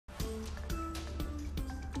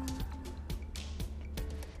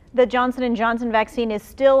The Johnson & Johnson vaccine is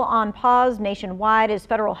still on pause nationwide as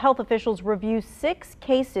federal health officials review 6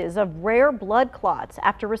 cases of rare blood clots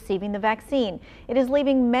after receiving the vaccine. It is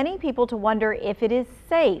leaving many people to wonder if it is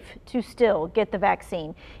safe to still get the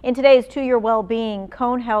vaccine. In today's 2 Your Well-Being,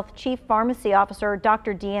 Cone Health Chief Pharmacy Officer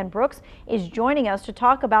Dr. Deanne Brooks is joining us to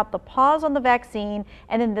talk about the pause on the vaccine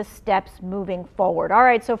and then the steps moving forward. All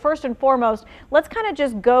right, so first and foremost, let's kind of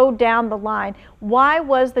just go down the line. Why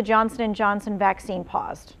was the Johnson & Johnson vaccine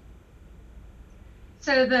paused?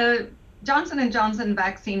 So the Johnson & Johnson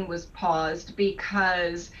vaccine was paused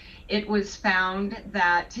because it was found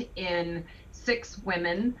that in 6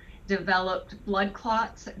 women developed blood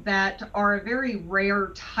clots that are a very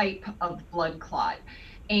rare type of blood clot.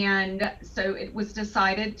 And so it was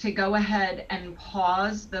decided to go ahead and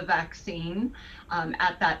pause the vaccine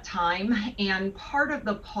at that time. And part of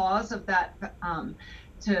the pause of that,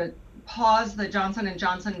 to pause the Johnson &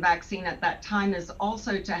 Johnson vaccine at that time is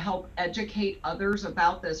also to help educate others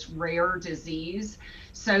about this rare disease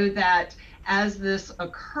so that as this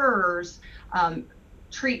occurs,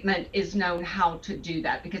 treatment is known how to do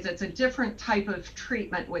that, because it's a different type of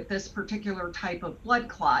treatment with this particular type of blood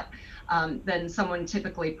clot than someone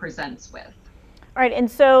typically presents with. All right, and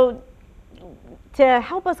so to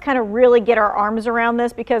help us kind of really get our arms around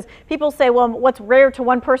this, because people say, well, what's rare to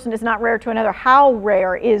one person is not rare to another. How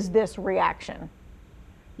rare is this reaction?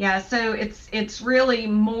 Yeah, so it's really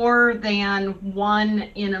more than 1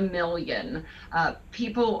 in a million.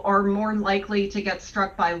 People are more likely to get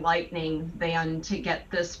struck by lightning than to get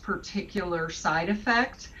this particular side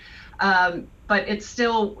effect. But it's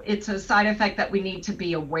a side effect that we need to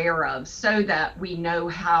be aware of so that we know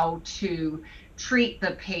how to treat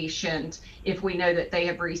the patient if we know that they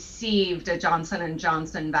have received a Johnson &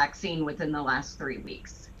 Johnson vaccine within the last 3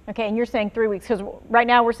 weeks. Okay, and you're saying 3 weeks, because right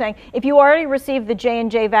now we're saying if you already received the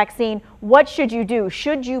J&J vaccine, what should you do?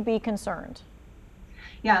 Should you be concerned?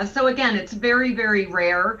 Yeah, so again, it's very, very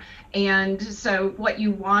rare. And so what you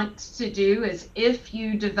want to do is if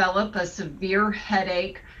you develop a severe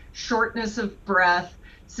headache, shortness of breath,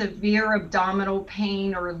 severe abdominal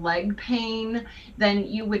pain or leg pain, then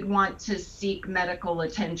you would want to seek medical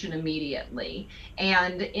attention immediately.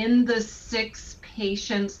 And in the 6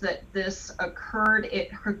 patients that this occurred,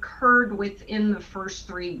 it occurred within the first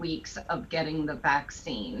 3 weeks of getting the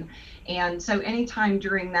vaccine. And so anytime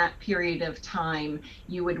during that period of time,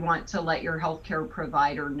 you would want to let your healthcare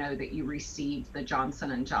provider know that you received the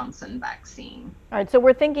Johnson & Johnson vaccine. All right, so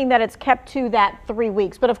we're thinking that it's kept to that 3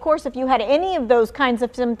 weeks. But of course, if you had any of those kinds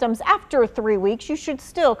of symptoms after 3 weeks, you should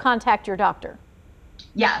still contact your doctor.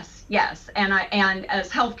 Yes, yes. And as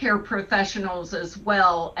healthcare professionals, as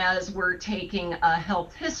well as we're taking a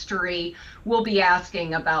health history, we'll be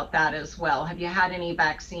asking about that as well. Have you had any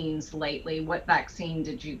vaccines lately? What vaccine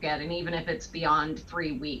did you get? And even if it's beyond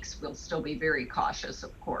 3 weeks, we'll still be very cautious,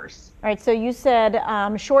 of course. All right, so you said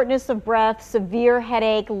shortness of breath, severe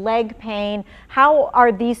headache, leg pain. How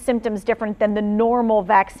are these symptoms different than the normal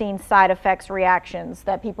vaccine side effects reactions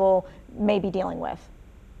that people may be dealing with?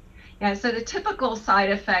 Yeah, so the typical side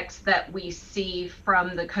effects that we see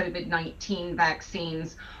from the COVID-19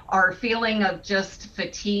 vaccines are feeling of just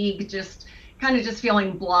fatigue, just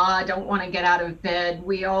feeling blah, don't want to get out of bed.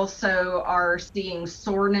 We also are seeing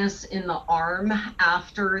soreness in the arm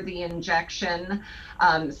after the injection.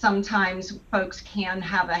 Sometimes folks can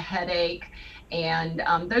have a headache, and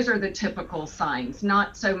those are the typical signs,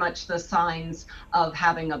 not so much the signs of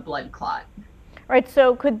having a blood clot. All right,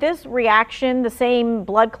 so could this reaction, the same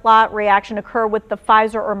blood clot reaction, occur with the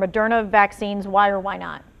Pfizer or Moderna vaccines? Why or why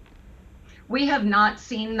not? We have not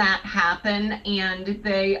seen that happen, and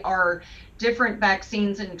they are different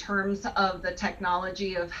vaccines in terms of the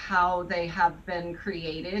technology of how they have been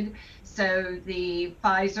created. So the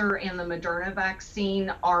Pfizer and the Moderna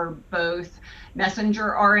vaccine are both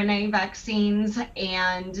messenger RNA vaccines,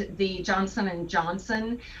 and the Johnson &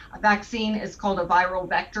 Johnson vaccine is called a viral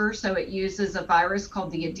vector. So it uses a virus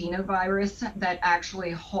called the adenovirus that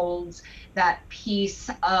actually holds that piece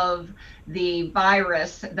of the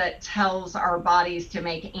virus that tells our bodies to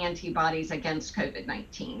make antibodies against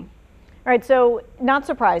COVID-19. All right, so not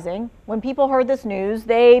surprising, when people heard this news,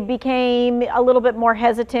 they became a little bit more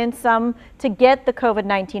hesitant, some to get the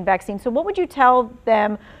COVID-19 vaccine. So what would you tell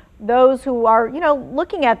them, those who are,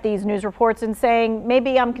 looking at these news reports and saying,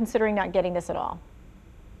 maybe I'm considering not getting this at all?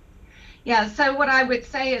 Yeah, so what I would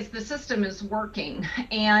say is the system is working.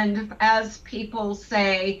 And as people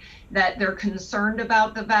say that they're concerned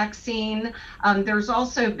about the vaccine, there's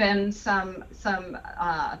also been some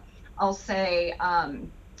I'll say,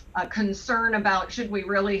 concern about should we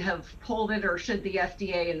really have pulled it, or should the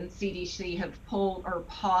FDA and CDC have pulled or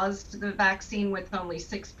paused the vaccine with only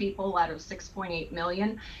 6 people out of 6.8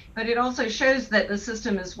 million. But it also shows that the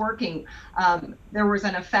system is working. There was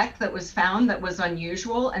an effect that was found that was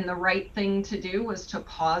unusual, and the right thing to do was to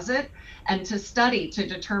pause it and to study to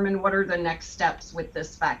determine what are the next steps with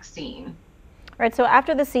this vaccine. All right, so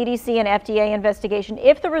after the CDC and FDA investigation,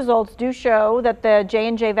 if the results do show that the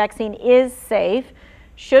J&J vaccine is safe,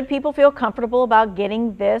 should people feel comfortable about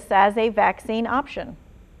getting this as a vaccine option?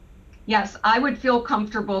 Yes, I would feel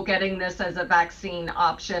comfortable getting this as a vaccine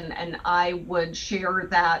option, and I would share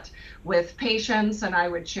that with patients, and I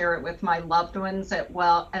would share it with my loved ones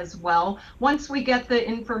as well. Once we get the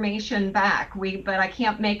information back, but I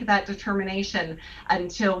can't make that determination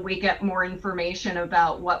until we get more information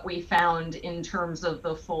about what we found in terms of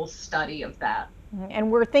the full study of that.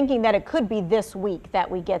 And we're thinking that it could be this week that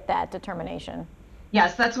we get that determination.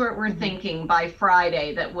 Yes, that's what we're thinking, by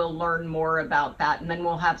Friday, that we'll learn more about that, and then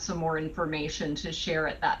we'll have some more information to share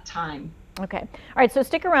at that time. Okay. All right, so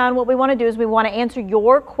stick around. What we want to do is we want to answer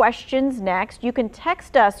your questions next. You can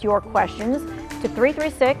text us your questions to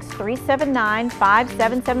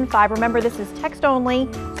 336-379-5775. Remember, this is text only,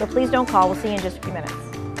 so please don't call. We'll see you in just a few minutes.